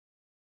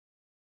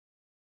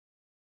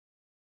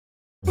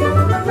Hello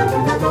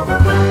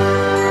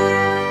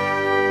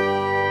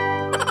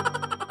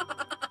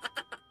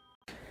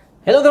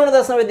ધોરણ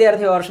 10ના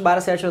વિદ્યાર્થીઓ, વર્ષ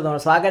 12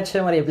 તમારું સ્વાગત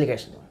છે મારી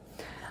એપ્લિકેશનમાં.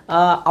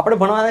 આપણે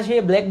ભણવાના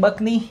છીએ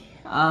બ્લેકબકની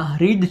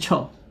રીડ 6,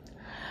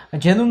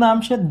 જેનું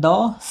નામ છે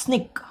ધ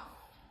સ્નીક.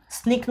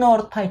 સ્નીકનો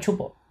અર્થ થાય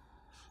છુપો.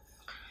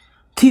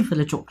 થીફ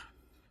એટલે ચોર.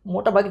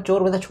 મોટાભાગે ચોર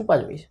બધા છુપા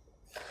જ હોય છે.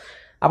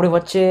 આપણી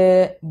વચ્ચે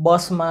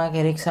બસમાં કે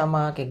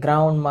રિક્ષામાં કે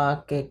ગ્રાઉન્ડમાં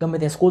કે ગમે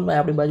ત્યાં સ્કૂલમાં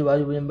આપણી બાજુ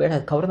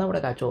બેઠા ખબર ના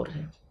પડે કે આ ચોર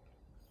છે.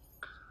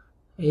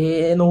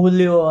 એનો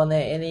હુલ્યો અને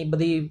એની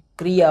બધી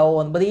ક્રિયાઓ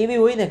અને બધી એવી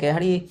હોય ને કે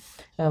હાડી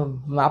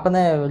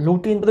આપણને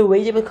લૂંટીને બધું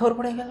વહી જાય, ખબર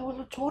પડે કે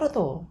ઓલો ચોર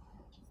હતો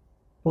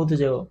ભૂત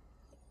જેવો.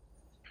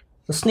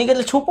 તો સ્નીક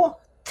એટલે છુપો,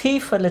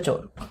 થીફ એટલે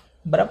ચોર.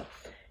 બરાબર.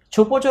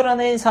 છુપો ચોર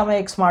અને એની સામે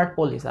એક સ્માર્ટ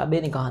પોલીસ, આ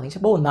બેની કહાની છે.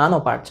 બહુ નાનો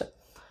પાર્ટ છે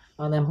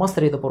અને મસ્ત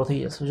રીતે પૂરો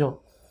થઈ જશે. જો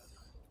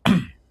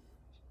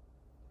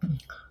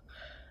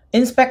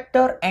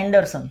ઇન્સ્પેક્ટર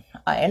એન્ડરસન.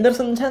 આ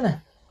એન્ડરસન છે ને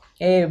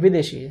એ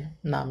વિદેશી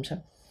નામ છે.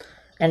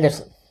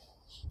 એન્ડરસન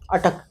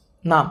અટક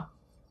નામ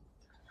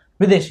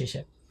વિદેશી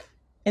છે.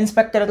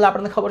 ઇન્સ્પેક્ટર એટલે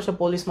આપણને ખબર છે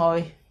પોલીસમાં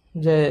હોય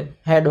જે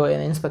હેડ હોય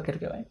એને ઇન્સ્પેક્ટર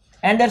કહેવાય.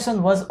 Anderson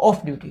was of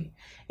duty.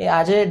 એ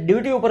આજે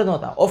ડ્યુટી ઉપર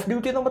નહોતા. ઓફ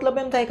ડ્યુટીનો મતલબ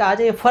એમ થાય કે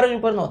આજે એ ફરજ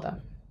ઉપર નહોતા,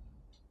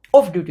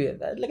 ઓફ ડ્યુટી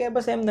હતા, એટલે કે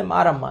બસ એમને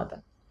આરામમાં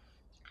હતા.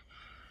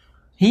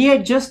 હી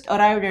હેડ જસ્ટ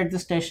અરાઇવ્ડ એટ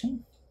ધ સ્ટેશન.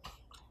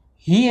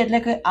 હી એટલે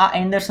કે આ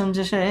એન્ડરસન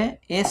જે છે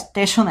એ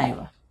સ્ટેશન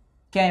આવ્યા.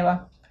 ક્યાં આવ્યા?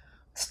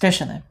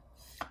 સ્ટેશને.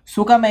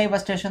 શું કામ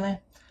આવ્યા સ્ટેશને?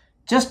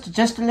 જસ્ટ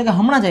એટલે કે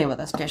હમણાં જ આવ્યા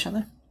હતા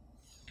સ્ટેશને.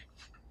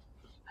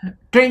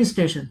 ટ્રેન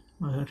સ્ટેશન,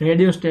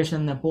 રેડિયો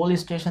સ્ટેશન ને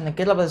પોલીસ સ્ટેશન ને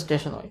કેટલા બધા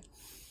સ્ટેશન હોય,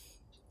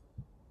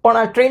 પણ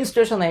આ ટ્રેન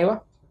સ્ટેશન આવ્યા.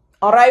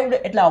 અરાઇવ્ડ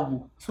એટલે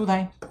આવવું. શું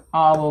થાય?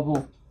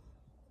 આવવું.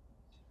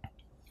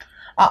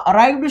 આ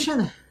અરાઇવ્ડ છે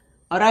ને,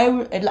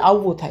 અરાઇવ્ડ એટલે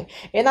આવવું થાય.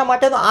 એના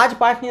માટેનો આ જ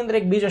પાઠની અંદર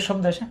એક બીજો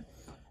શબ્દ છે,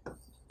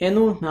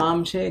 એનું નામ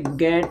છે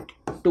ગેટ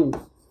ટુ.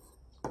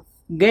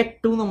 ગેટ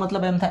ટુ નો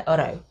મતલબ એમ થાય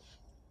અરાઇવ,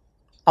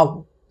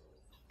 આવવું.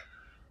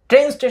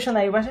 ટ્રેન સ્ટેશન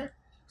આવ્યા છે.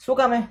 શું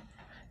કામે?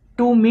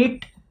 ટુ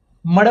મીટ,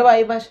 મળવા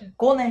આવ્યા છે.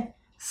 કોને?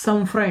 સમ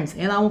ફ્રેન્ડ્સ.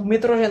 એના અમુક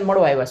મિત્રો છે એને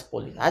મળવા આવ્યા છે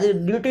પોલીસ. આજે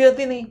ડ્યુટી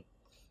હતી નહીં,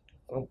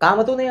 કામ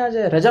હતું નહીં,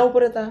 આજે રજા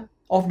ઉપર હતા.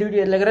 ઓફ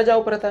ડ્યુટી એટલે કે રજા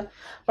ઉપર હતા,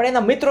 પણ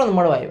એના મિત્રોને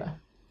મળવા આવ્યા.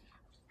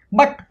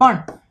 પણ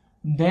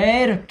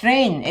ધેર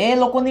ટ્રેન, એ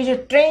લોકોની જે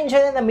ટ્રેન છે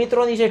ને,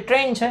 મિત્રોની જે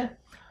ટ્રેન છે,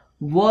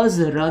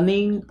 was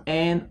running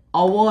an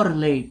hour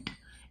late.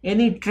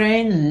 Any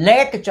train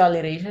late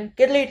ચાલી રહી છે.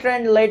 કેટલી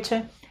ટ્રેન લેટ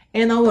છે?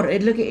 એન અવર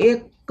એટલે કે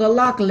 1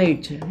 કલાક લેટ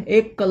છે.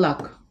 1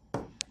 કલાક.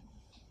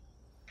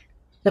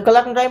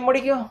 કલાકનો ટાઈમ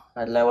મળી ગયો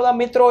એટલે ઓલા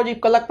મિત્રો હજી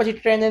કલાક પછી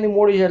ટ્રેન એની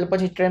મોડી છે એટલે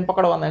પછી ટ્રેન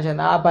પકડવાના છે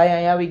ને આ ભાઈ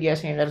અહીં આવી ગયા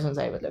છે એન્ડરસન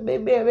સાહેબ. એટલે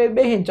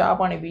બેસીને ચા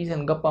પાણી પીશે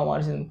ને ગપ્પા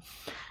મારશે ને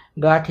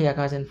ગાંઠિયા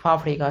ખાશે ને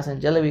ફાફડી ખાશે ને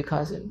જલેબી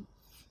ખાશે.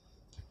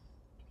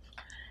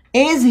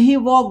 એઝ હી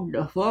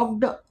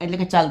વોકડ એટલે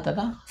કે ચાલતા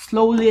હતા.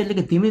 સ્લોલી એટલે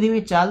કે ધીમે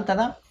ધીમે ચાલતા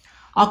હતા.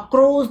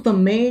 Across the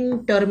main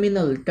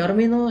terminal.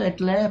 Terminal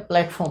એટલે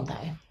પ્લેટફોર્મ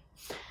થાય.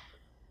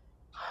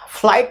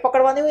 ફ્લાઇટ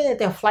પકડવાની હોય ને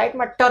ત્યાં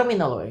ફ્લાઇટમાં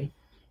ટર્મિનલ હોય,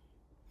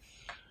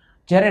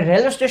 જ્યારે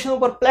રેલવે સ્ટેશન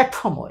ઉપર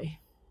પ્લેટફોર્મ હોય.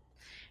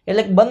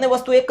 એટલે બંને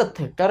વસ્તુ એક જ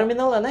થઈ,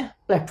 ટર્મિનલ અને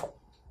પ્લેટફોર્મ.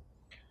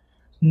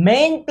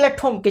 મેઇન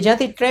પ્લેટફોર્મ કે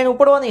જ્યાંથી ટ્રેન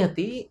ઉપડવાની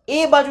હતી એ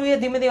બાજુ એ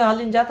ધીમે ધીમે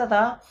હાલીને જતા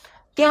હતા.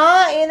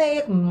 ત્યાં એને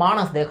એક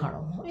માણસ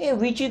દેખાણો. એ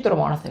વિચિત્ર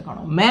માણસ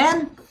દેખાણો. મેન,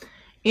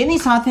 એની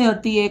સાથે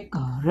હતી એક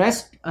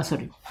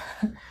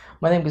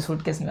મને એમ કે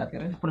સુટકેસની વાત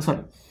કરે પણ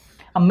sorry,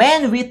 a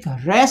main with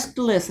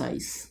restless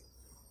ice.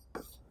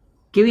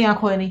 કેવી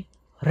આંખો એની?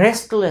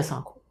 રેસ્ટલેસ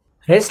આંખો.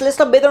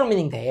 રેસ્ટલેસના 2-3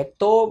 મિનિંગ થાય. એક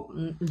તો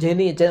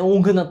જેની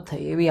ઊંઘ નથી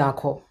થઈ એવી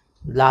આંખો,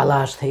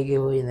 લાલાશ થઈ ગઈ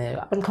હોય ને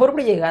આપણને ખબર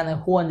પડી જાય કે આને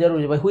હોવાની જરૂર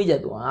છે, ભાઈ હોઈ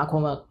જતું,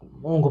 આંખોમાં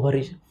ઊંઘ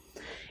ભરી છે,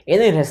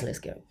 એને રેસ્ટલેસ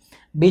કહેવાય.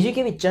 બીજી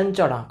કેવી?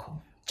 ચંચળ આંખો.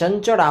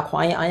 ચંચળ આંખો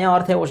અહીંયા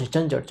અર્થ એવો છે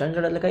ચંચળ.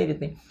 ચંચળ એટલે કઈ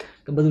રીતની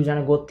કે બધું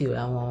જાણે ગોતતી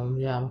હોય,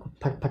 આમ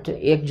ફટફટ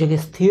એક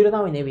જગ્યાએ સ્થિર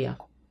ના હોય ને એવી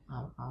આંખો,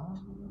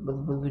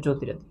 બધું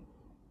જોતી રહેતી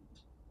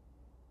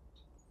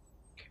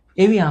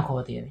એવી આંખો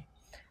હતી એની.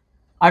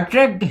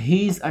 Attract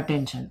his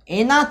attention.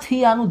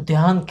 એનાથી આનું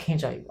ધ્યાન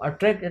ખેંચાયું.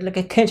 અટ્રેક્ટ એટલે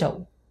કે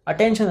ખેંચાવું,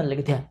 અટેન્શન એટલે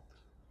કે ધ્યાન.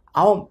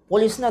 આવો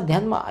પોલીસના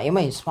ધ્યાનમાં,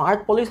 એમાં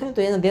સ્માર્ટ પોલીસ હોય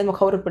તો એના ધ્યાનમાં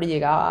ખબર જ પડી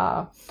જાય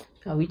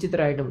કે આ વિચિત્ર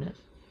આઈટમ છે.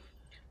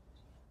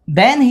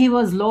 Then he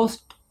was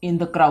lost in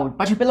the crowd.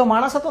 પછી પેલો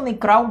માણસ હતો ને,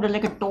 ક્રાઉડ એટલે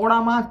કે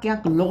ટોળામાં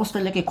ક્યાંક લોસ્ટ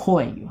એટલે કે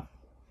ખોવાઈ ગયો.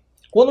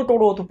 કોનું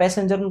ટોળું હતું?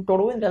 પેસેન્જરનું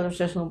ટોળું હોય ને રેલવે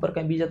સ્ટેશન ઉપર,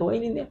 કંઈ બીજા તો હોય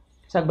નહીં ને,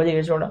 શાકભાજી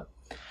વેચવાળા.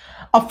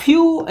 અ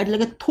ફ્યુ એટલે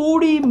કે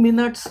થોડી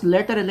મિનિટ્સ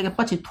લેટર એટલે કે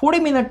પછી,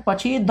 થોડી મિનિટ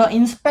પછી the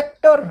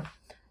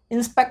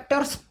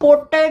inspector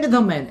spotted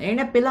the main.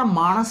 એણે પેલા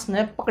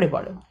માણસને પકડી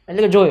પાડ્યો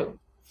એટલે કે જોયો.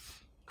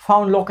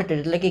 ફાઉન્ડ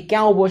લોકેટેડ એટલે કે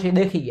ક્યાં ઊભો છે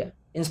દેખી ગયા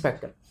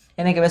ઇન્સ્પેક્ટર,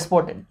 એને કહેવાય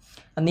સ્પોટેડ.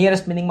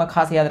 નિયરેસ્ટ મિનિંગમાં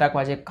ખાસ યાદ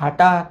રાખવા છે,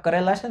 ઘાટા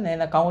કરેલા છે ને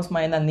એના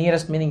કાઉન્ટ્સમાં એના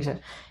નિયરેસ્ટ મિનિંગ છે,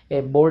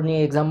 એ બોર્ડની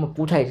એક્ઝામમાં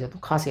પૂછાય છે, તો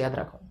ખાસ યાદ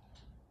રાખવા.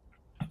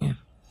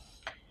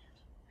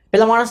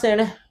 પેલા માણસને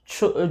એને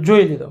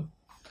જોઈ લીધો.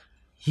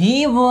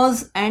 He was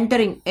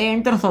entering, A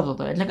enter થતો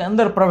હતો એટલે કે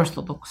અંદર પ્રવેશ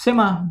થતો.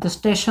 શેમાં? The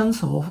stations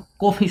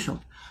coffee shop.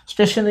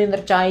 સ્ટેશનની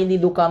અંદર ચાયની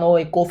દુકાન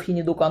હોય,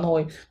 કોફીની દુકાન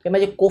હોય,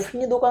 એમાં જે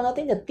કોફીની દુકાન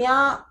હતી ને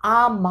ત્યાં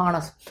આ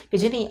માણસ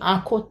કે જેની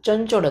આંખો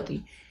ચંચળ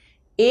હતી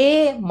એ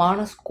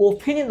માણસ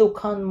કોફીની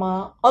દુકાનમાં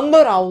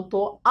અંદર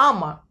આવતો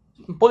આ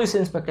પોલીસ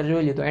ઇન્સ્પેક્ટર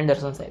જોઈ લીધો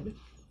એન્ડરસન સાહેબે.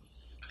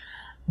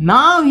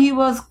 નાવ હી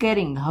વોઝ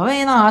કેરિંગ, હવે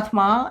એના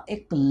હાથમાં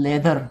એક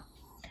લેધર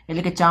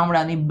એટલે કે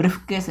ચામડાની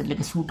બ્રીફકેસ એટલે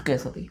કે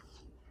સૂટકેસ હતી.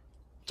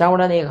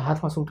 ચામડાની એક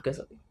હાથમાં સૂટકેસ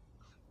હતી.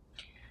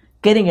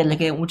 કેરિંગ એટલે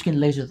કે ઊંચકીને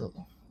લઈ જતો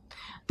હતો.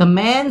 ધ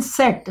મેન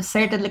સેટ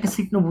એટલે કે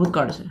સીટનું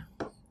ભૂતકાળ છે.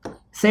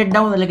 સેટ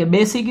ડાઉન એટલે કે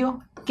બેસી ગયો.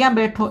 ક્યાં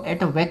બેઠો?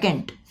 At a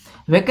vacant.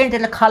 વેકેન્ટ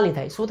એટલે ખાલી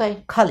થાય. શું થાય?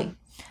 ખાલી,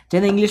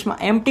 જેને ઇંગ્લિશમાં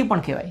એમ્પ્ટી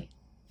પણ કહેવાય.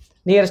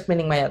 નિયરેસ્ટ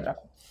મિનિંગમાં યાદ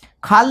રાખો.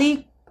 ખાલી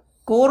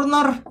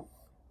કોર્નર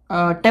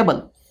ટેબલ.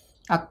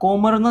 આ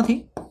કોમર નથી,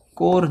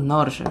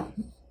 કોર્નર છે.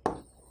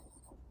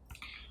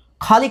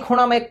 ખાલી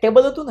ખૂણામાં એક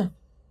ટેબલ હતું ને,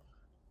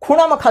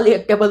 ખૂણામાં ખાલી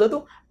એક ટેબલ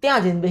હતું,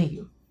 ત્યાં જઈને બેસી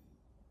ગયો.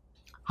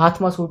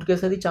 હાથમાં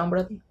સૂટકેસ હતી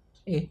ચામડાથી.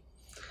 એ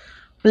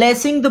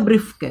પ્લેસિંગ ધ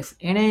બ્રીફકેસ,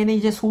 એણે એની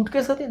જે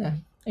સૂટકેસ હતી ને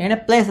એણે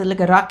પ્લેસ એટલે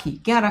કે રાખી.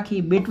 ક્યાં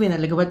રાખી? બિટવીન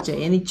એટલે કે વચ્ચે.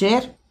 એની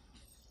ચેર,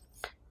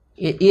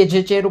 એ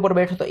જે ચેર ઉપર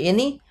બેઠો હતો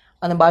એની,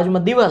 અને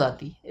બાજુમાં દિવાલ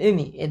હતી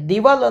એની. એ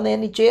દિવાલ અને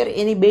એની ચેર,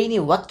 એની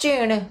બેયની વચ્ચે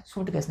એણે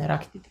સૂટકેસને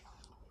રાખી દીધી.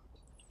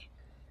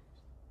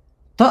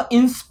 ધ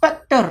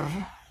ઇન્સ્પેક્ટર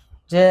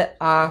જે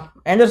આ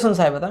એન્ડરસન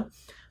સાહેબ હતા,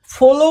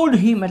 ફોલોડ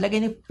હિમ એટલે કે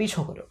એની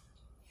પીછો કર્યો.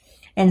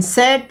 And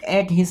set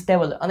at his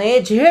table, અને એ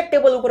જે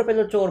ટેબલ ઉપર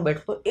પેલો ચોર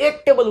બેઠો હતો એ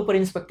ટેબલ ઉપર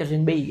ઇન્સ્પેક્ટર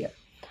જઈને બેસી ગયા.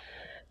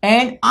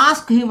 એન્ડ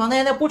આસ્ક હિમ, અને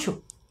એને પૂછ્યું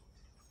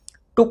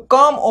to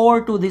come over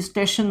to the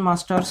station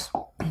masters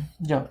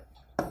job.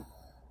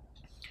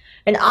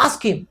 And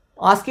ask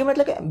હિમ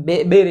એટલે કે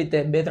બે રીતે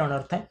બે ત્રણ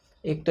અર્થ થાય.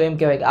 એક તો એમ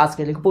કહેવાય કે આસ્ક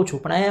એટલે કે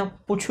પૂછવું, પણ અહીંયા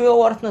પૂછવું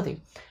એવો અર્થ નથી.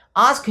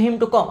 Ask him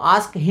to come.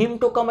 Ask him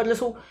to come એટલે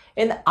શું?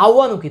 એને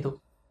આવવાનું કીધું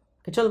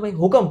કે ચલ ભાઈ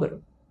હુકમ કર્યો,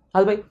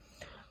 હાલ ભાઈ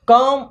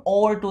કમ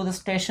over to the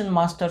station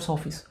masters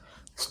office.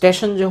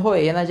 Station જે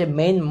હોય એના જે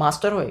મેઇન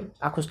માસ્ટર હોય,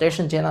 આખું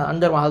સ્ટેશન જેના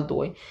અંદરમાં હાલતું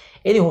હોય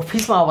એની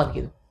ઓફિસમાં આવવાનું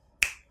કીધું.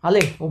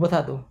 હાલે ઊભો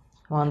થા તું,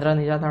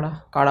 વાંદરાની જાતાડા,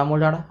 કાળા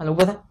મોજાડા, હાલ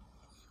ઊભો થા,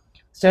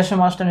 સ્ટેશન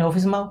માસ્ટરની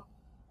ઓફિસમાં આવ.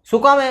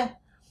 શું કામ?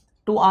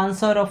 To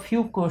answer a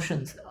few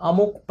questions,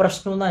 અમુક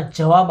પ્રશ્નોના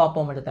જવાબ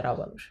આપવા માટે તારે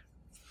આવવાનું છે.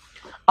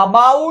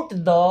 About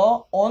the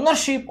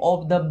ownership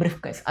of the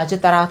briefcase. આજે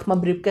તારા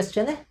હાથમાં બ્રીફકેસ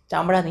છે ને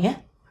ચામડાની, હે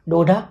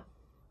દોઢા,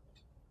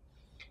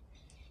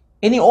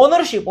 એની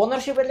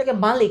ઓનરશિપ એટલે કે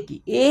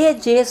માલિકી. એ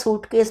જે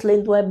સૂટકેસ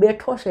લઈને તું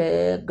બેઠો છે,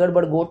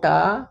 ગડબડ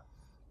ગોટા,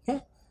 હે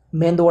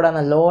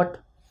મેંદોડાના લોટ,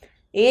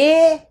 એ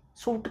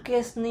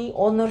સૂટકેસની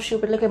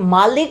ઓનરશિપ એટલે કે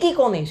માલિકી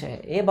કોની છે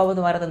એ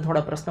બાબતે મારે તને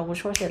થોડા પ્રશ્ન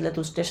પૂછવા છે. એટલે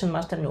તું સ્ટેશન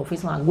માસ્ટરની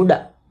ઓફિસમાં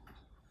ગુડા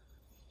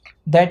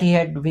that he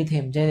had with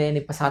him, જે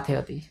એની સાથે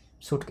હતી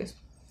સૂટકેસ.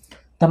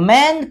 The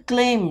man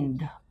claimed,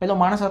 પેલો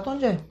માણસ હતો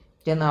ને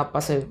જેના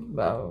પાસે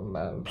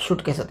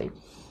સૂટકેસ હતી,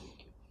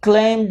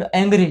 claimed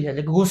angrily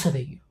એટલે ગુસ્સે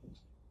થઈ ગયો.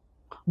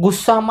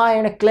 ગુસ્સામાં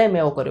એણે ક્લેમ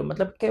એવો કર્યો,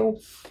 મતલબ કે એવું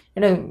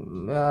એણે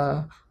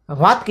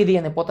વાત કીધી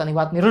અને પોતાની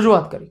વાતની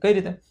રજૂઆત કરી. કઈ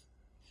રીતે?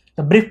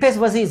 The briefcase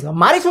was his.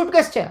 મારી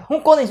સૂટકેસ છે.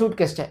 હું કોની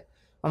સૂટકેસ છે?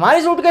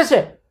 મારી સૂટકેસ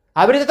છે.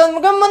 આવી રીતે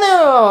તમે કેમ મને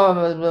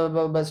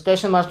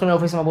સ્ટેશન માસ્ટરની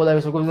ઓફિસમાં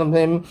બોલાવી શકો?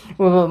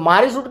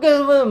 મારી સૂટકેસ,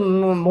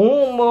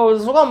 હું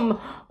શું કામ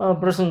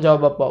પ્રશ્ન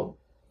જવાબ અપાવું?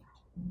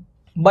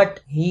 But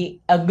he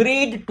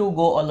agreed to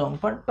go along.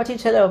 પણ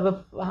પછી છેલ્લે હવે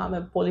હા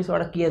મેં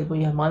પોલીસવાળા કહે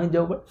ભાઈ માની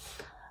જવું પડે,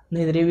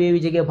 નહીં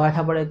એવી જગ્યાએ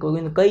ભાઠા પડે,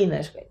 કોઈને કહી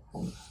ના શકાય.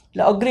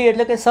 એટલે અગ્રી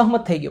એટલે કે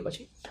સહમત થઈ ગયો.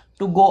 પછી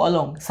ટુ ગો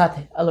અલોંગ,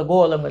 સાથે, ગો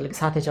અલોંગ એટલે કે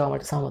સાથે જવા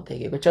માટે સહમત થઈ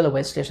ગયો કે ચલો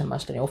ભાઈ સ્ટેશન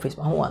માસ્ટરની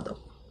ઓફિસમાં હું વાંધો.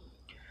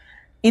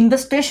 In the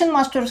station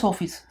masters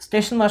office,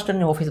 station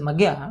માસ્ટરની ઓફિસમાં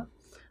ગયા.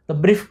 તો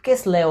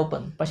બ્રીફકેસ લે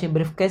ઓપન. પછી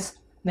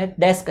બ્રીફકેસને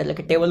ડેસ્ક એટલે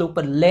કે ટેબલ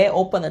ઉપર લે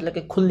ઓપન એટલે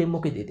કે ખુલ્લી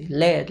મૂકી દીધી.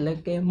 લે એટલે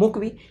કે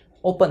મૂકવી,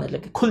 ઓપન એટલે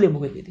કે ખુલ્લી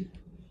મૂકી દીધી.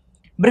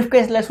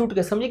 બ્રીફકેસ એટલે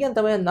સૂટકેસ, સમજી ગયા ને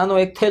તમે? નાનો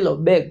એક થેલો,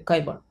 બેગ,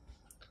 કંઈ પણ.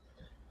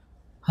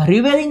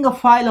 રિવેલિંગ અ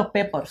ફાઇલ ઓફ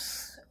પેપર્સ,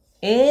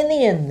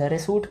 એની અંદર એ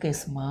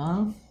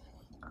સૂટકેસમાં,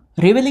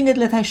 રિવેલિંગ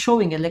એટલે થાય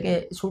શોવિંગ, એટલે કે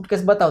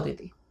સૂટકેસ બતાવતી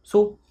હતી.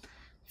 શું?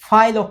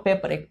 ફાઇલ ઓફ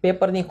પેપર, એક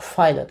પેપરની એક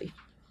ફાઇલ હતી,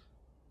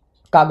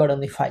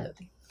 કાગળની ફાઇલ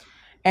હતી.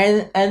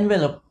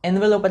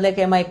 એન્વેલોપ એટલે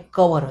કે એમાં એક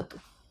કવર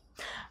હતું.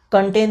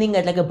 કન્ટેનિંગ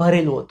એટલે કે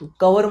ભરેલું હતું.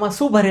 કવરમાં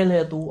શું ભરેલું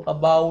હતું?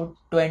 અબાઉટ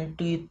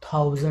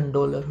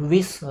 $20,000,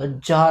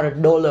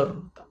 $20,000.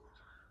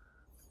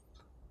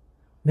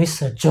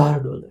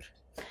 $20,000.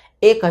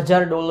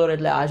 $1,000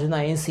 એટલે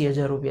આજના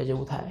 80,000 રૂપિયા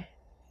જેવું થાય.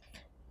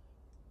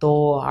 તો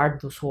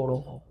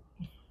 8-16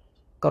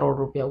 કરોડ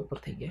રૂપિયા ઉપર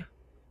થઈ ગયા.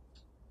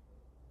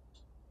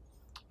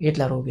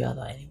 એટલા રૂપિયા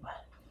હતા એની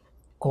પાસે,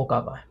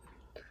 કોકા પાસે.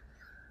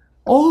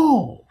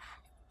 ઓહ,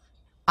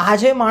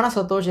 આજે માણસ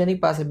હતો જેની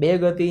પાસે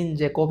બેગ હતી,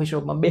 જે કોફી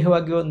શોપમાં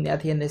બેહવા ગયો,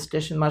 ત્યાંથી એને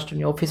સ્ટેશન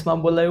માસ્ટરની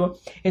ઓફિસમાં બોલાવ્યો.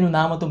 એનું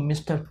નામ હતું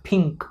મિસ્ટર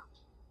ફિંક.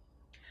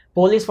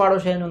 પોલીસવાળો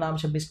છે એનું નામ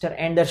છે મિસ્ટર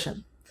એન્ડરસન.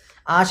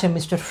 આ છે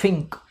મિસ્ટર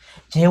ફિંક.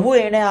 જેવું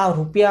એણે આ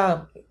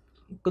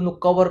રૂપિયાનું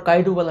કવર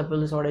કાઢ્યું, પેલા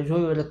પોલીસવાળાએ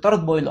જોયું એટલે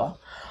તરત બોલ્યો,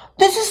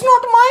 this is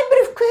not my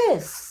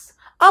briefcase.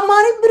 આ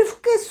મારી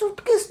બ્રીફકેસ,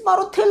 સૂટકેસ,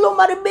 મારો થેલો,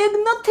 મારી બેગ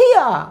નથી.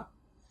 આ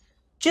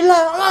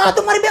ચિલ્લાયો, આ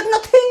તો મારી બેગ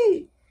નથી.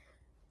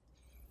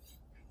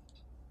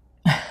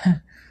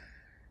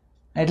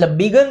 એટલે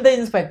began the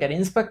inspector.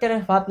 ઇન્સ્પેક્ટરે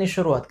વાતની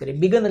શરૂઆત કરી.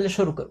 began એટલે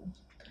શરૂ કરવું.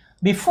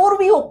 Before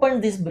we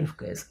opened this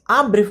briefcase,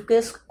 આ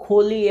briefcase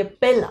ખોલીએ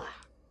પહેલા,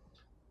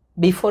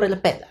 before એટલે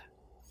પહેલા,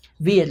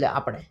 we એટલે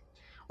આપણે,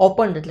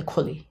 opened એટલે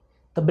ખોલી,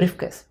 તો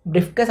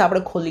briefcase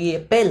આપણે ખોલીએ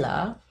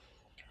પહેલા,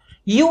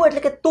 you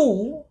એટલે કે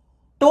તું,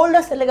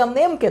 told us એટલે કે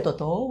અમને એમ કહેતો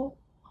હતો,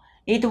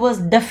 it was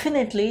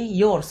definitely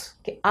yours,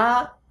 કે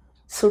આ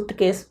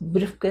suitcase,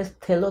 briefcase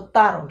થેલો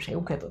તારો છે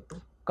એવું કહેતો હતો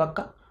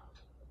કાકા.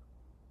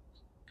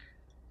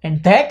 And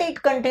that it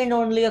contained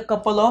only a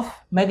couple of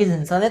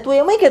magazines. અને તું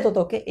એમ કહેતો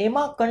હતો કે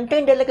એમાં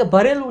contained એટલે કે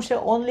ભરેલું છે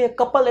only a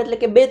couple એટલે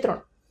કે 2-3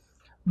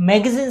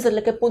 magazines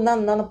એટલે કે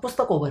નાના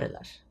પુસ્તકો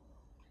ભરેલા છે.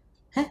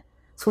 હે,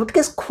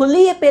 સુટકેસ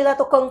ખુલીએ પહેલા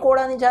તો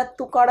કંકોડાની જાત,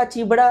 તું કાળા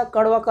ચીબડા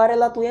કડવા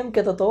કારેલા, તું એમ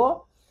કહેતો હતો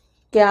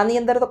કે આની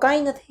અંદર તો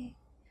કાંઈ નથી,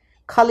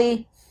 ખાલી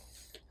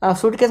આ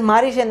સુટકેસ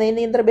મારી છે ને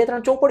એની અંદર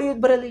 2-3 ચોપડીઓ જ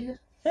ભરેલી છે.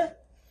 હે,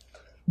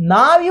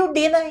 નાવ યુ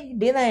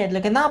ડિનાય એટલે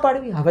કે ના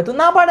પાડવી. હવે તું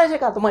ના પાડે છે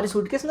કે આ તો મારી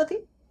સુટકેસ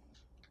નથી,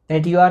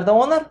 that you are the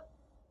owner,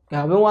 કે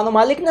હવે હું આનો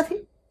માલિક નથી.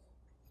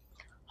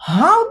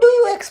 how do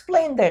you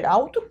explain that?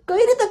 આવું તો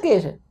કઈ રીતે કહે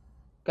છે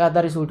કે આ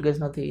તારી સુટકેસ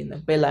નથી ને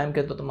પહેલા એમ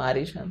કહેતો તો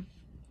મારી છે.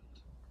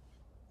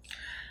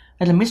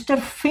 એટલે મિસ્ટર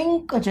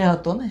ફિંક જે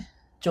હતો ને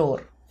ચોર,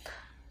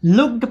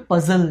 looked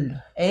puzzled,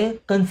 એ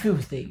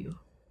કન્ફ્યુઝ થઈ ગયો.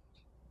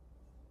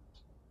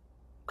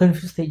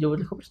 કન્ફ્યુઝ થઈ ગયો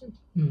એટલે ખબર છે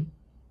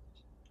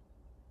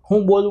હું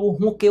બોલવું,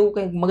 હું કેવું,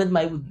 કંઈક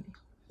મગજમાં આવ્યું જ નહીં,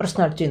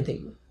 પ્રશ્નાર્થ ચિહ્ન થઈ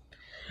ગયું.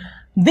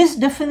 This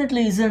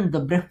definitely isn't the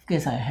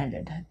briefcase I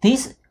handed.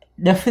 This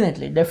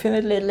definitely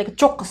એટલે કે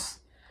ચોક્કસ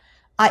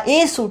આ એ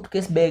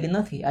suitcase બેગ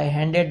નથી. I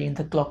handed in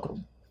the clock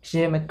room,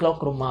 જે મેં ક્લોક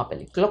રૂમમાં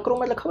આપેલી. ક્લોક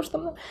રૂમ એટલે ખબર છે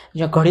તમને,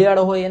 જ્યાં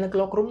ઘડિયાળો હોય એને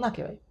ક્લોક રૂમ ના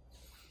કહેવાય.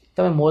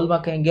 તમે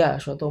મોલમાં કંઈ ગયા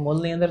હશો તો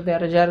મોલની અંદર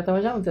ત્યારે જ્યારે તમે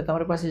જાઓ તો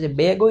તમારી પાસે જે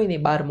બેગ હોય ને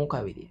એ બહાર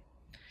મુકાવી દે,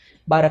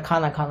 બહાર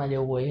ખાના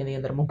જેવું હોય એની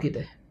અંદર મૂકી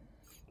દે,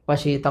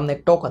 પછી તમને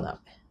એક ટોકન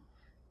આપે,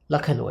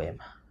 લખેલું હોય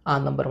એમાં આ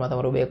નંબરમાં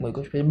તમારું બેગ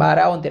મૂક્યું છે, પછી બહાર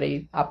આવો ને ત્યારે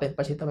આપે,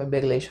 પછી તમે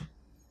બેગ લઈ શકો.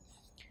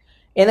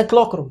 એને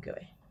ક્લોક રૂમ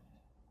કહેવાય.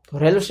 તો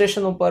રેલવે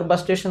સ્ટેશન ઉપર,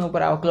 બસ સ્ટેશન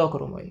ઉપર આવા ક્લોક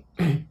રૂમ હોય.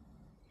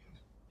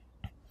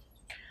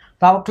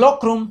 તો આવા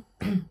ક્લોક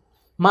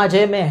રૂમમાં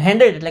જે મેં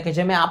હેન્ડેડ એટલે કે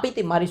જે મેં આપી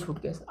હતી મારી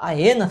સુટકેસ, આ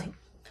એ નથી.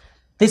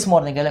 ધીસ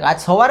મોર્નિંગ એટલે આજ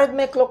સવારે જ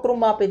મેં ક્લોક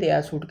રૂમમાં આપી હતી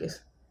આ સુટકેસ,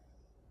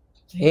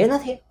 એ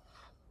નથી.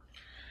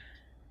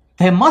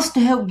 they must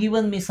have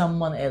given me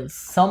someone else.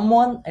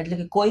 someone એટલે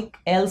કે કોઈક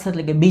else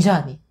એટલે કે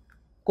બીજાની,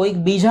 કોઈક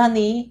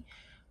બીજાની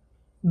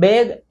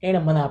બેગ એને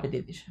મને આપી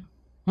દીધી છે.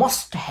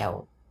 must have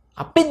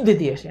આપી જ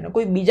દીધી હશે, એને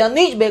કોઈ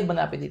બીજાની જ બેગ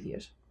મને આપી દીધી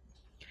હશે.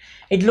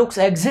 It looks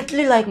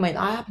exactly like mine.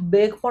 આ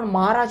બેગ પણ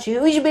મારા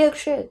જેવી જ બેગ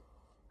છે,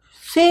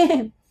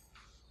 same.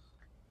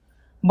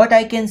 But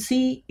I can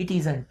see it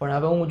isn't. પણ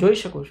હવે હું જોઈ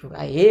શકું છું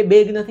આ એ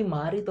બેગ નથી,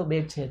 મારી તો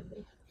બેગ છે જ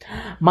નહીં.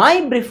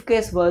 My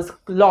briefcase was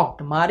logged.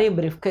 મારી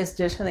બ્રીફકેસ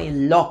જે છે ને એ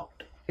લોક્ડ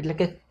એટલે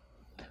કે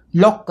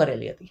લોક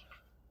કરેલી હતી.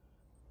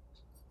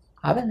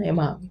 આવે ને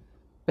એમાં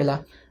પેલા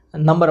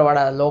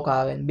નંબરવાળા લોક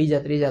આવે ને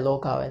બીજા ત્રીજા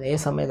લોક આવે ને, એ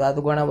સમયે આ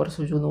તો ઘણા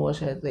વર્ષો જૂનું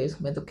હશે તો એ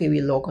સમયે તો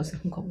કેવી લોક હશે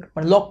શું ખબર,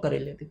 પણ લોક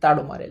કરેલી હતી,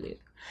 તાળું મારેલી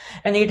હતી.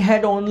 And it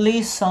head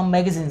only sum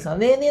magazines.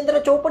 અને એની અંદર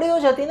ચોપડીઓ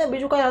જ હતી ને,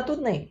 બીજું કાંઈ હતું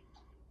જ નહીં.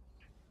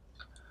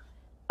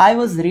 I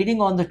was reading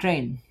on the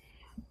train.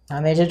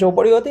 અને જે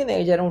ચોપડીઓ હતી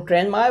ને એ જ્યારે હું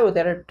ટ્રેનમાં આવ્યો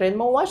ત્યારે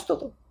ટ્રેનમાં હું વાંચતો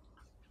હતો.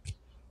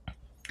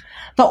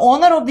 The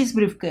owner of this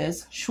briefcase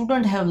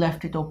shouldn't have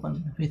left it open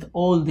with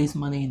all this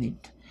money in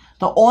it.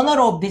 The owner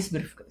of this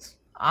briefcase,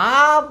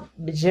 આ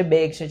જે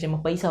બેગ છે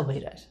જેમાં પૈસા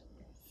ભર્યા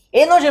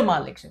છે એનો જે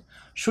માલિક છે,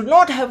 should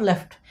not have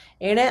left,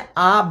 એણે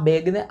આ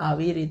બેગને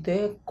આવી રીતે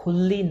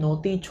ખુલ્લી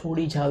નહોતી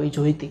છોડી જાવી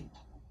જોઈતી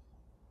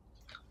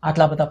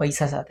આટલા બધા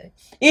પૈસા સાથે.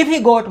 If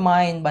he got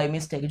mine by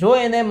mistake, જો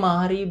એને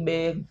મારી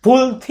બેગ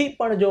ભૂલથી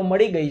પણ જો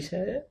મળી ગઈ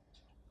છે,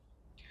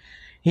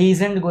 he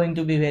isn't going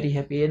to be very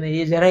happy. એને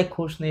એ જરાય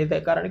ખુશ નહીં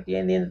થાય, કારણ કે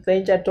એની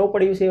 3-4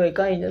 ચોપડીઓ સિવાય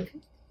કાંઈ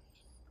નથી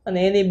અને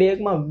એની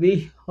બેગમાં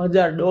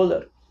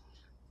 $20,000.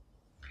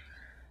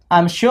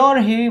 આઈ એમ શ્યોર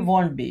હી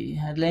વોન્ટ બી.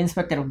 એટલે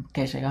ઇન્સ્પેક્ટર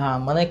કહે છે કે હા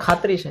મને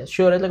ખાતરી છે,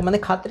 શ્યોર એટલે મને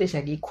ખાતરી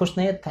છે કે એ ખુશ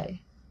નહીં જ થાય,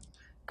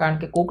 કારણ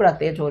કે કુકડા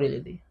તે ચોરી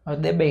લીધી, હવે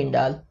દે બે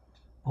ઈંડાલ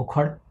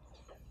ભૂખડ.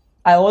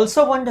 આઈ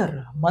ઓલ્સો વન્ડર,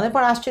 મને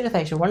પણ આશ્ચર્ય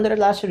થાય છે, વન્ડર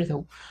એટલે આશ્ચર્ય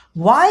થવું,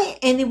 Y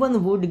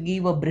anyone wood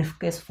give a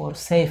briefcase four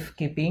safe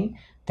keeping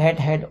that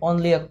had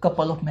only a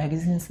couple of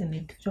magazines in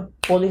it. જો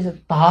પોલીસે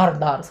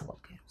ધારદાર સવાલ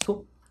કર્યો, શું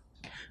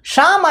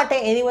શા માટે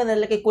એનીવન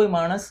એટલે કે કોઈ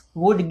માણસ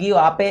વુડ ગીવ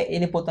આપે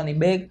એની પોતાની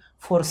બેગ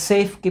ફોર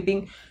સેફ કીપિંગ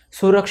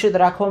સુરક્ષિત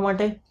રાખવા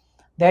માટે,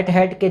 that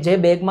had કે જે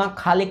બેગમાં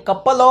ખાલી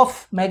કપલ ઓફ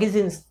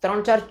મેગેઝિન્સ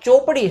 3-4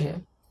 ચોપડી છે,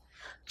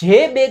 જે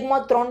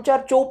બેગમાં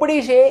 3-4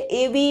 ચોપડી છે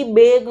એવી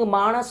બેગ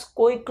માણસ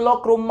કોઈ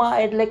ક્લોક રૂમમાં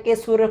એટલે કે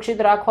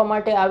સુરક્ષિત રાખવા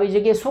માટે આવી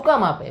જગ્યાએ શું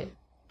કામ આપે?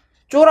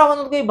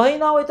 ચોરાવાનો કોઈ ભય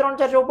ના હોય,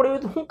 3-4 ચોપડી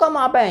હોય તો શું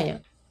કામ આપે અહીંયા?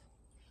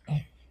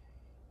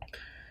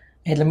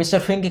 એટલે મિસ્ટર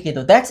ફિંકે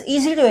કીધું ધેટ્સ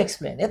ઇઝી ટુ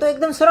એક્સપ્લેન. એ તો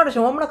એકદમ સરળ છે,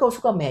 હું હમણાં કહું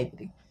શું કામ મેં આપી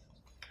હતી.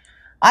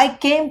 આઈ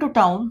came to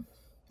town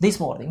this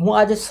morning. હું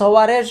આજે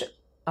સવારે જ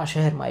આ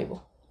શહેરમાં આવ્યો,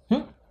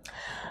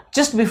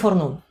 જસ્ટ બિફોર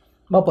નૂન,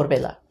 બપોર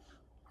પહેલા.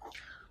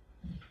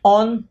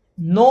 On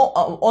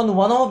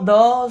one of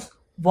the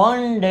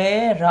 1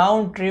 day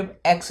round trip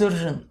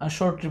excursion, a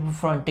short trip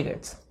front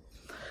tickets.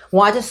 હું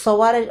આજે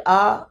સવારે જ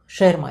આ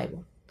શહેરમાં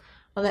આવ્યો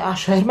અને આ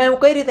શહેરમાં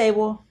એવું કઈ રીતે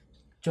આવ્યો?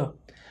 જો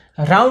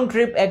રાઉન્ડ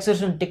ટ્રીપ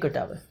એક્સકર્શન ટિકિટ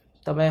આવે.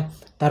 તમે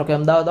ધારો કે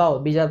અમદાવાદ આવો,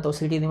 બીજા તો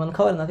સિટીની મને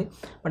ખબર નથી,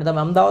 પણ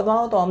તમે અમદાવાદમાં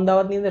આવો તો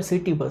અમદાવાદની અંદર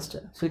સિટી બસ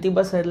છે. સિટી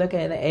બસ એટલે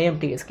કે એને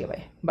AMTS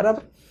કહેવાય,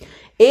 બરાબર?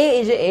 એ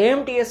જે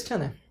AMTS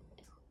છે ને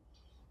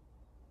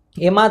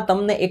એમાં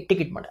તમને એક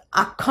ટિકિટ મળે.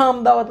 આખા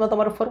અમદાવાદમાં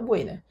તમારે ફરવું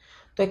હોય ને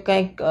તો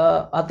કંઈક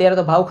અત્યારે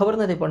તો ભાવ ખબર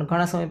નથી, પણ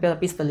ઘણા સમય પહેલાં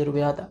 45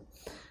 રૂપિયા હતા.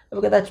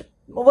 હવે કદાચ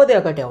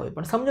વધ્યા ઘટ્યા હોય,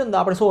 પણ સમજો ને તો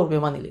આપણે 100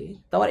 રૂપિયા માની લઈએ.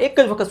 તમારે એક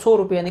જ વખત 100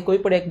 રૂપિયાની કોઈ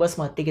પણ એક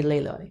બસમાં ટિકિટ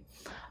લઈ લેવાની.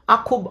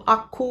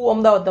 આખું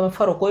અમદાવાદ તમે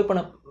ફરો, કોઈ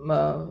પણ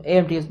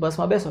AMTS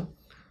બસમાં બેસો,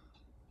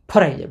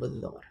 ફરાઈ જાય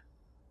બધું તમારે.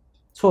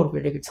 100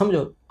 રૂપિયા ટિકિટ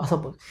સમજો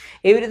સપોઝ.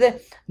 એવી રીતે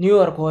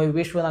ન્યુયોર્ક હોય,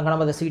 વિશ્વના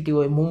ઘણા બધા સિટી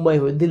હોય, મુંબઈ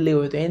હોય, દિલ્હી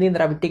હોય, તો એની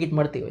અંદર આવી ટિકિટ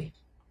મળતી હોય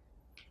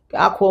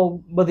કે આખો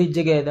બધી જ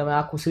જગ્યાએ તમે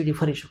આખું સિટી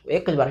ફરી શકો,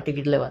 એક જ વાર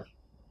ટિકિટ લેવાની.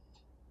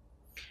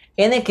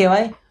 એને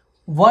કહેવાય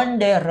 1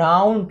 day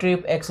રાઉન્ડ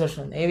ટ્રીપ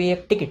એક્સકર્શન. એવી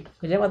એક ટિકિટ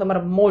કે જેમાં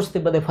તમારે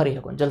મોજથી બધે ફરી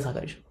શકો, જલસા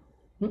કરી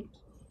શકો.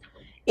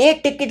 એક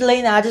ટિકિટ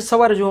લઈને આજે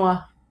સવારે જો આ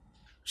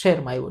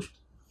શહેરમાં આવ્યો છું.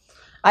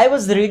 I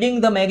was reading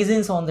the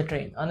magazines on the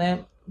train. અને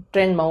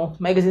ટ્રેનમાં હું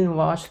મેગેઝિન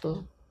વાંચતો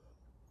હતો.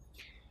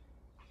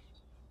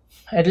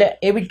 એટલે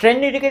એવી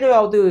ટ્રેનની ટિકિટો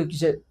આવતી હોય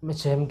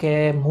જેમ કે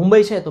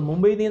મુંબઈ છે તો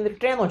મુંબઈની અંદર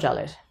ટ્રેનો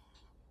ચાલે છે.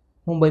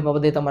 મુંબઈમાં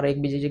બધે તમારે એક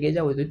બીજી જગ્યાએ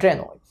જવું હોય તો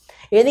ટ્રેનો હોય.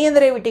 એની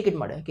અંદર એવી ટિકિટ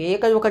મળે કે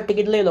એક જ વખત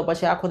ટિકિટ લઈ લો,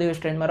 પછી આખો દિવસ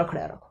ટ્રેનમાં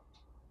રખડ્યા રાખો.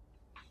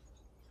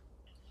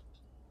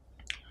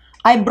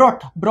 આઈ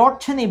બ્રોટ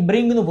છે ને,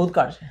 બ્રિંગનું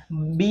ભૂતકાળ છે,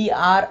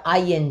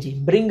 BRING.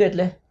 બ્રિંગ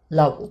એટલે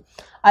લાવવું.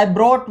 આઈ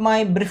બ્રોટ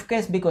માય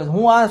બ્રીફકેસ બીકોઝ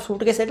હું આ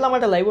સૂટકેસ એટલા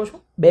માટે લાવ્યો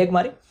છું, બેગ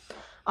મારી.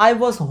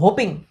 આઈ વોઝ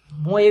હોપિંગ,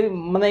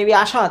 મને એવી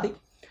આશા હતી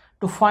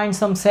to find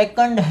sum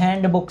second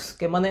hand books,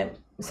 કે મને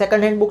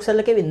સેકન્ડ હેન્ડ બુક્સ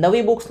એટલે કેવી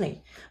નવી બુક્સ નહીં,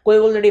 કોઈ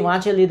ઓલરેડી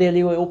વાંચી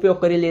લીધેલી હોય,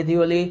 ઉપયોગ કરી લીધી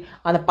હોય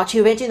અને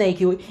પછી વેચી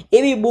નાખી હોય,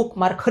 એવી બુક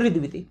મારે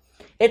ખરીદવી હતી.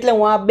 એટલે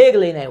હું આ બેગ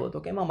લઈને આવ્યો હતો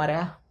કે એમાં મારે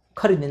આ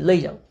ખરીદીને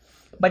લઈ જાઉં.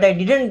 But I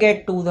didn't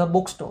gate to the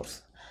book stores.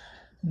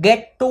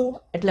 Gate two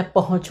એટલે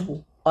પહોંચવું,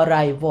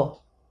 અરાઈવ.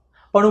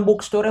 પણ હું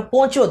બુક સ્ટોરે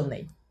પહોંચ્યો જ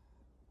નહીં.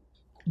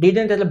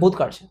 ડિડન્ટ એટલે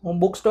ભૂતકાળ છે, હું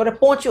બુક સ્ટોરે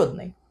પહોંચ્યો જ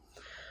નહીં.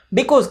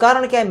 બીકોઝ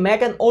કારણ કે I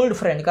met an old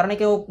friend, કારણ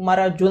કે હું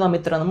મારા જૂના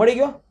મિત્રને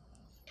મળી ગયો.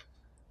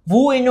 who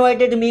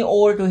invited me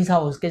over to his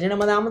house, કે જેને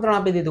મને આમંત્રણ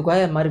આપી દીધું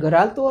કે મારે ઘરે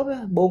હાલતું હવે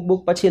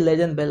બુક પછી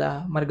લેજન્ડ પહેલા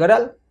મારે ઘરે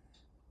હાલ.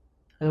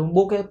 હું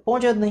બુક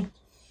પહોંચ્યો જ નહીં.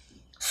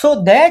 સો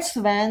that's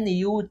when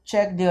you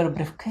check your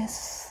briefcase.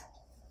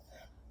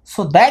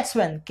 So that's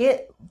van કે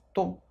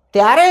તો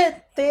ત્યારે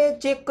તે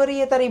ચેક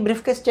કરી, તારી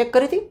બ્રીફકેસ ચેક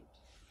કરી હતી.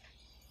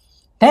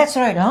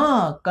 That's right.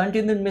 હા,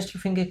 કન્ટિન્યુ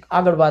મિસ્ટર ફિંકી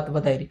આગળ વાત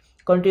વધારી.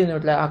 કન્ટિન્યુ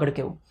એટલે આગળ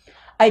કેવું.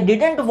 આઈ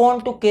didn't want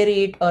to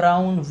carry it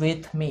around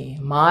with me.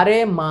 મારે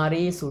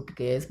મારી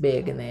સુટકેસ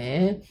બેગને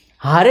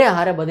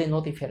હારે બધી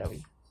નહોતી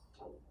ફેરવી.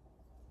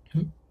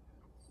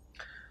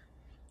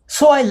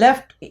 સો આઈ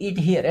લેફ્ટ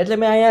ઇટ હિયર. એટલે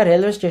મેં અહીંયા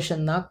રેલવે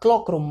સ્ટેશનના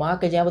ક્લોક રૂમમાં,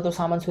 કે જ્યાં બધો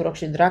સામાન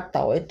સુરક્ષિત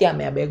રાખતા હોય, ત્યાં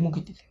મેં આ બેગ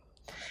મૂકી દીધી.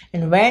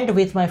 And vent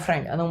with my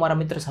friend. અને હું મારા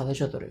મિત્ર સાથે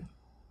જતો રહ્યો.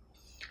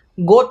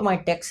 Got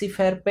my taxi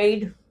fair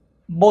paid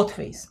both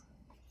ways.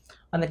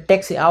 અને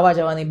ટેક્સી આવવા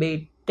જવાની બે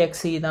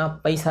ટેક્સીના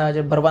પૈસા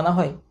જે ભરવાના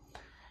હોય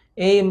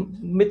એ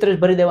મિત્ર જ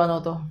ભરી દેવાનો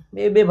હતો.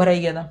 એ બે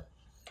ભરાઈ ગયા હતા.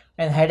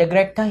 And head a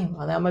great time.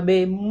 અને અમે બે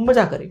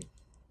મજા કરી.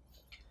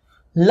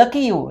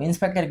 લકી યુ,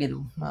 ઇન્સ્પેક્ટર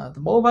કીધું. હા,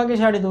 તો બહુ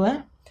ભાગ્યશાળી તું.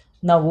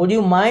 ના would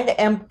you mind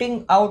એમ્પ્ટિંગ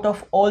out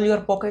of all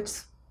your pockets.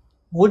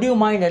 Would you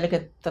mind એટલે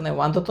કે તને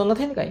વાંધો તો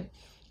નથી ને કાંઈ.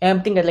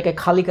 એમ્પ્ટિંગ એટલે કે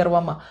ખાલી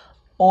કરવામાં.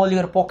 All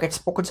your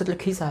pockets. પોકેટ્સ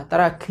એટલે ખિસ્સા.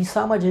 તારા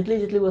ખિસ્સામાં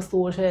જેટલી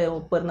વસ્તુઓ છે,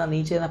 ઉપરના,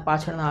 નીચેના,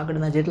 પાછળના,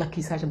 આગળના જેટલા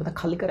ખિસ્સા છે બધા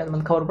ખાલી કર્યા.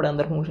 મને ખબર પડે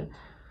અંદર શું છે.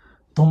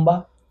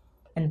 ધુંબા.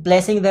 And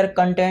placing there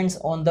contents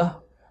on the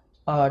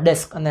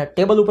desk. અને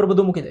ટેબલ ઉપર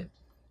બધું મૂકી દે.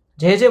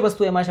 જે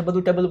વસ્તુ એમાં છે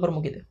બધું ટેબલ ઉપર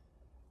મૂકી દે.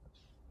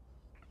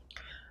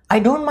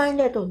 I don't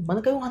mind at all.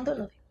 મને કઈ વાંધો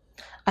નથી.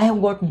 I have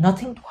got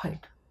nothing to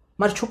hide.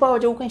 મારે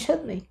છુપાવવા જેવું કંઈ છે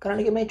જ નહીં,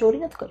 કારણ કે મેં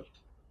ચોરી નથી કરી.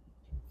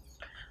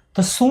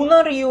 The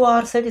sooner you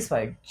are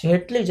satisfied.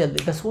 જેટલી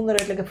જલ્દી, ધ સુનર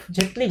એટલે કે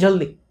જેટલી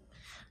જલ્દી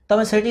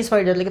તમે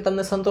સેટિસ્ફાઈડ એટલે કે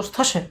તમને સંતોષ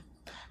થશે,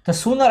 the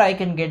sooner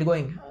I can get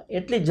going.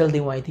 એટલી જ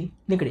જલ્દી હું અહીંથી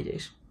નીકળી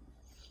જઈશ.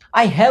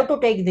 I have to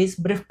take this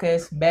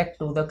briefcase back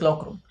to the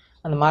clock room.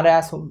 અને મારે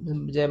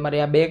જે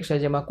મારી આ બેગ છે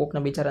જેમાં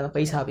કોકના બિચારાના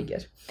પૈસા આવી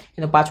ગયા છે,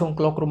 એને પાછું હું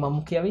ક્લોક રૂમમાં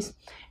મૂકી આવીશ.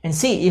 And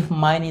C if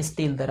mine is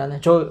still there. અને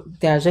જો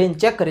ત્યાં જઈને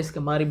ચેક કરીશ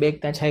કે મારી બેગ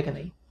ત્યાં છે કે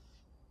નહીં.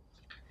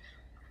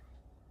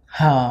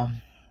 હા,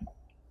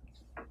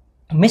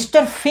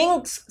 મિસ્ટર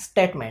ફિંક્સ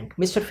સ્ટેટમેન્ટ.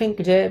 મિસ્ટર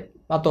ફિંક જે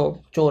હતો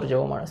ચોર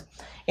જેવો માણસ,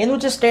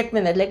 એનું જે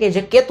સ્ટેટમેન્ટ એટલે કે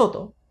જે કહેતો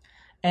હતો,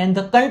 and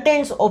the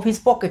contents of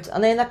his pockets,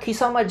 અને એના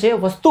ખિસ્સામાં જે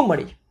વસ્તુ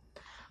મળી,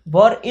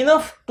 વર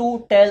ઇનફ ટુ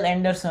ટેલ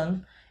એન્ડરસન.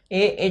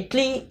 એ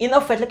એટલી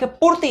ઇનફ એટલે કે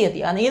પૂરતી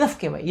હતી. અને ઇનફ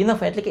કહેવાય.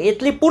 ઇનફ એટલે કે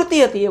એટલી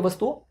પૂરતી હતી એ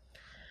વસ્તુ.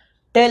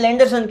 ટેલ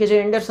એન્ડરસન કે જે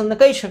એન્ડરસનને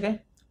કહી શકે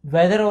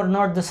weather or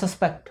not the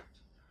suspect,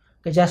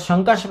 કે જે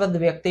શંકાસ્પદ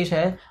વ્યક્તિ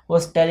છે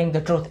વોઝ ટેલિંગ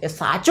ધ ટ્રુથ. એ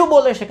સાચું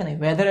બોલે છે કે નહીં.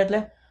 વેધર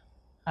એટલે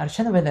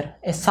છે ને વેધર,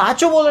 એ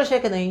સાચું બોલે છે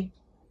કે નહીં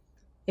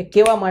એ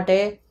કહેવા માટે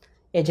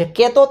એ જે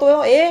કહેતો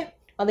હતો એ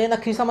અને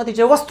એના ખિસ્સામાંથી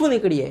જે વસ્તુ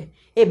નીકળી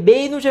એ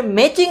બેયનું જે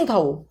મેચિંગ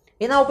થવું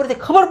એના ઉપરથી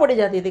ખબર પડી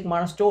જતી હતી કે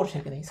માણસ ચોર છે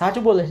કે નહીં,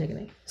 સાચું બોલે છે કે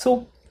નહીં. શું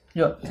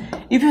જો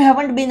if you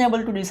haven't bin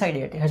able to decide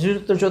it, હજુ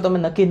તો જો તમે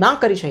નક્કી ના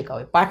કરી શક્યા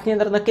હોય, પાઠની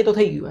અંદર નક્કી તો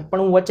થઈ ગયું હોય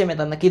પણ હું વચ્ચે મેં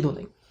તમને કીધું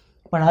નહીં,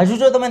 પણ હજુ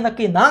જો તમે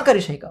નક્કી ના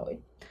કરી શક્યા હોય,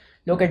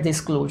 લુક એટ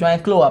ધીસ ક્લુ. જો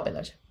અહીં ક્લુ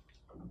આપેલા છે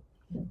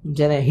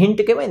જેને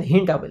હિન્ટ કહેવાય ને,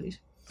 હિન્ટ આપેલી છે,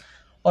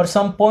 ઓર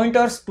સમ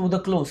પોઇન્ટર્સ ટુ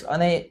ધ ક્લુઝ,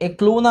 અને એ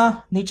ક્લુના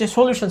નીચે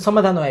સોલ્યુશન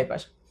સમાધાનો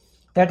આપ્યા છે.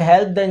 That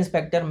help the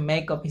inspector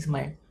make up his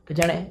mind, કે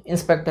જેણે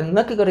ઇન્સ્પેક્ટર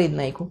નક્કી કરી જ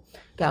નાખ્યું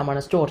કે આ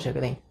માણસ ચોર છે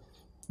કે નહીં.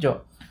 જો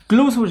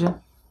ક્લુ શું છે,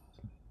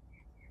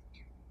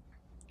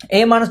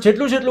 એ માણસ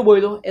જેટલું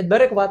બોલ્યો એ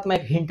દરેક વાતમાં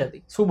એક હિન્ટ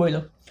હતી. શું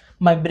બોલ્યો?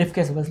 માય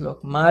બ્રીફકેસ વોઝ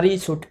લોક, મારી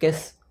સુટકેસ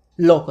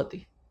લોક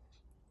હતી.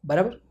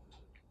 બરાબર?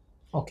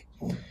 Okay.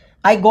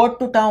 I got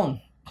two town,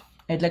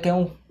 એટલે કે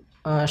હું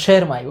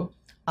શહેરમાં આવ્યો.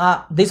 આ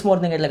ધીસ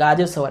મોર્નિંગ એટલે કે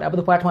આજે સવારે. આ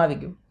બધું પાઠમાં આવી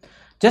ગયું.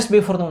 જસ્ટ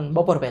બિફોર નૂન,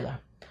 બપોર પહેલાં.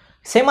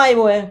 શેમાં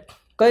આવ્યો એ?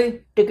 કઈ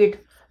ટિકિટ?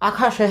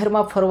 આખા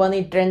શહેરમાં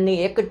ફરવાની ટ્રેનની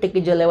એક જ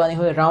ટિકિટ જે લેવાની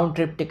હોય, રાઉન્ડ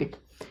ટ્રીપ ટિકિટ,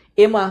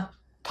 એમાં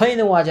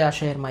થઈને હું આજે આ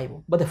શહેરમાં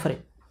આવ્યો, બધે ફરી.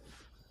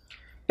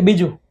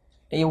 બીજું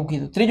એવું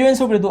કીધું. ત્રીજું એને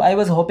શું કીધું? I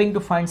was hoping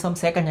to find sum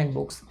second hand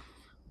books.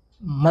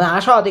 મને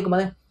આશા હતી કે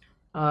મને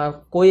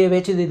કોઈએ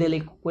વેચી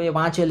દીધેલી, કોઈએ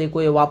વાંચેલી,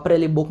 કોઈએ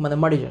વાપરેલી બુક મને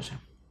મળી જશે.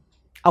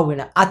 આવું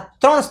એને આ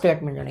 3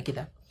 સ્ટેટમેન્ટ એને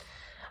કીધા.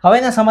 હવે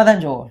એના સમાધાન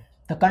જુઓ.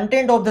 The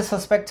content of the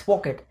સસ્પેક્ટ્સ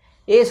pocket,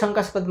 એ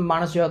શંકાસ્પદ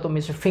માણસ જો હતો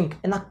મિસ્ટર ફિંક,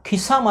 એના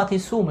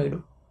ખિસ્સામાંથી શું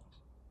મળ્યું,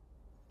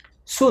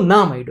 શું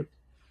ના મળ્યું?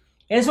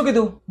 એને શું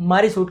કીધું?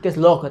 મારી સુટકેસ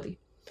લોક હતી.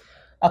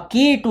 અ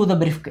કી ટુ ધ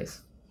બ્રીફકેસ,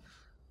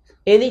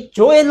 એની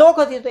જો એ લોક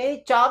હતી તો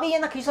એની ચાવી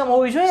એના ખિસ્સામાં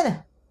હોવી જોઈએ ને,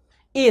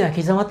 એ એના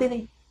ખિસ્સામાં હતી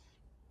નહીં.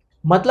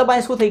 મતલબ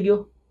આ શું થઈ ગયો?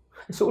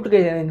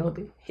 સુટકેસ એની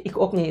નહોતી, એ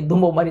કોકની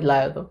ધૂમો મારી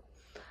લાવ્યો હતો.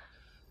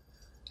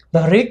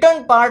 The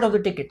return part of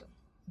the ticket,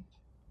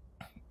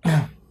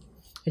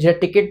 જે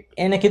ટિકિટ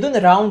એને કીધું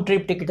ને રાઉન્ડ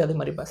ટ્રીપ ટિકિટ હતી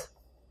મારી પાસે,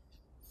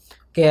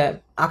 કે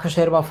આખા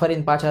શહેરમાં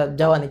ફરીને પાછા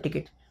જવાની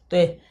ટિકિટ, તો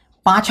એ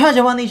પાછા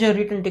જવાની જે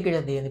રિટર્ન ટિકિટ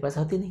હતી એની પાસે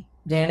હતી નહીં,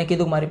 જે એણે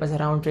કીધું મારી પાસે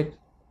રાઉન્ડ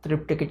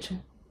ટ્રીપ ટિકિટ છે.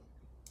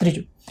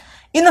 ત્રીજું,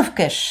 ઇનફ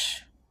કેશ,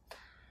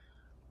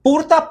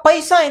 પૂરતા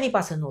પૈસા એની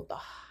પાસે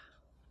નહોતા.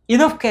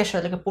 ઇનફ કેશ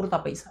એટલે કે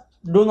પૂરતા પૈસા,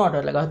 ડુ નોટ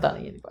એટલે કે હતા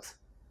નહીં એની પાસે.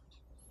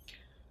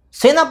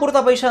 શેના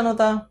પૂરતા પૈસા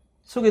નહોતા?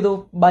 શું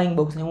કીધું? બાઇંગ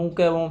બુક્સની. હું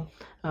કે હું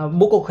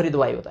બુકો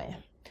ખરીદવા આવ્યો હતા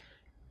અહીંયા.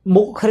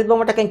 બુક ખરીદવા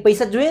માટે કંઈક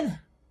પૈસા જ જોઈએ ને,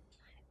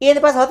 એ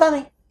એની પાસે હતા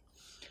નહીં.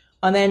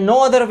 અને નો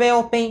અધર વે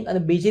ઓફ પેઇંગ, અને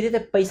બીજી રીતે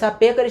પૈસા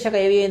પે કરી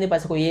શકાય એવી એની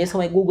પાસે કોઈ એ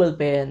સમય ગૂગલ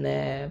પે ને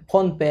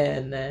ફોન પે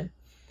ને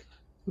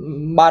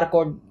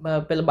બારકોડ,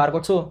 પેલા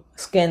બારકોડ શું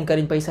સ્કેન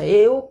કરીને પૈસા,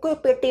 એવું કોઈ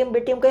પેટીએમ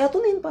કંઈ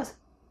હતું નહીં એની પાસે.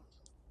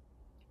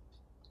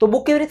 તો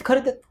બુક કેવી રીતે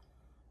ખરીદે?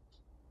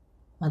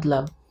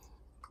 मतलब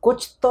कुछ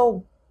तो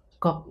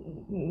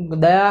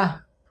दया,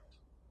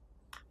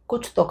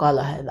 कुछ तो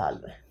काला है दाल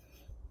में,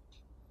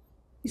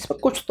 इसमें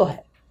कुछ तो है.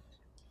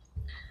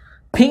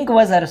 Fink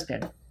was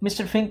arrested.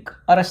 Mister Fink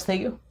arrest થઈ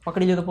ગયો,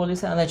 પકડી લીધો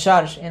પોલીસે, અને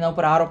ચાર્જ એના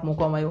ઉપર આરોપ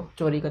મૂકવામાં આવ્યો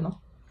ચોરીનો.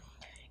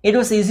 It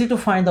was easy to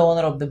find the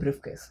owner of the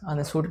briefcase,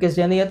 અને સુટકેસ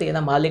જેની હતી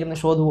એના માલિકને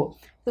શોધવો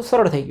તો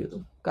સરળ થઈ ગયું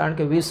હતું, કારણ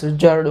કે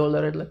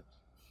 $20,000 એટલે.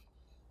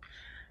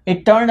 It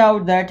turned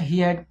out that he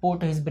had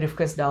put his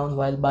briefcase down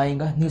while buying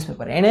a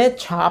newspaper. એણે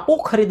છાપું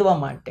ખરીદવા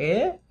માટે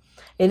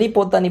એની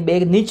પોતાની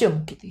બેગ નીચે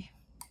મૂકી હતી.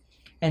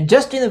 And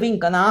just in a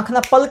wink, અને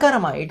આંખના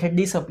પલકારામાં it had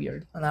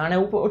disappeared, અને આણે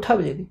ઉપર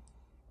ઉઠાવી લીધી.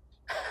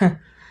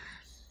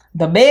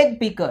 The bag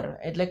picker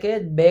એટલે કે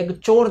બેગ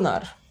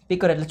ચોરનાર,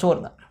 picker એટલે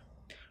ચોરનાર,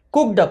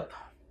 cooked up,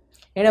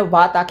 એણે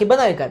વાત આખી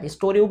બનાવી કાઢી,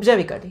 સ્ટોરી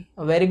ઉપજાવી કાઢી.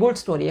 વેરી ગુડ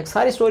સ્ટોરી, એક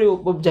સારી સ્ટોરી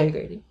ઉપજાવી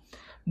કાઢી.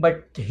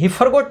 But he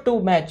forgot two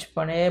match,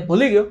 પણ એ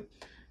ભૂલી ગયો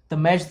the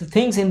match the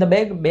things in the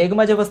bag,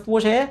 બેગમાં જે વસ્તુઓ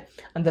છે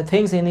અને the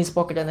things in his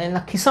pocket, અને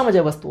એના ખિસ્સામાં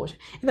જે વસ્તુઓ છે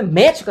એને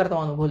મેચ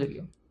કરવાનું ભૂલી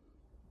ગયો,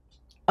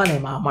 અને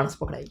એમાં આ માણસ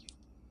પકડાઈ ગયો.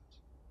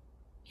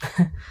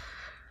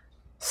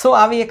 સો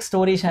આવી એક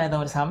સ્ટોરી છે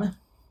તમારી સામે,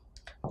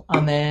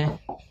 અને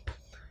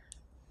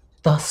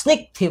ધ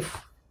સ્નેક થીફ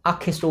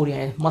આખી સ્ટોરી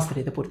અહીંયા મસ્ત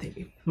રીતે પૂરી થઈ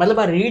ગઈ. મતલબ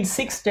આ રીડ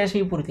 6 જે છે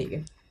એ પૂરી થઈ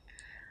ગઈ.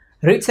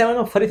 રીડ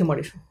 7માં ફરીથી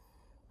મળીશું.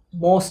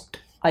 મોસ્ટ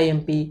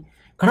IMP,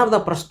 ઘણા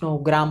બધા પ્રશ્નો,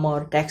 grammar,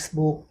 text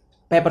book,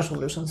 paper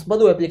solutions,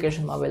 બધું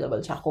એપ્લિકેશનમાં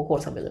અવેલેબલ છે. આખો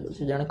કોર્સ અવેલેબલ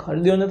છે. જેણે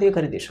ખરીદ્યો નથી એ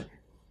ખરીદી શકે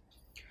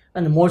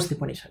અને મોજથી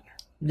ભણી શકે.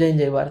 જય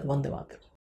જય ભારત, વંદે માતરમ.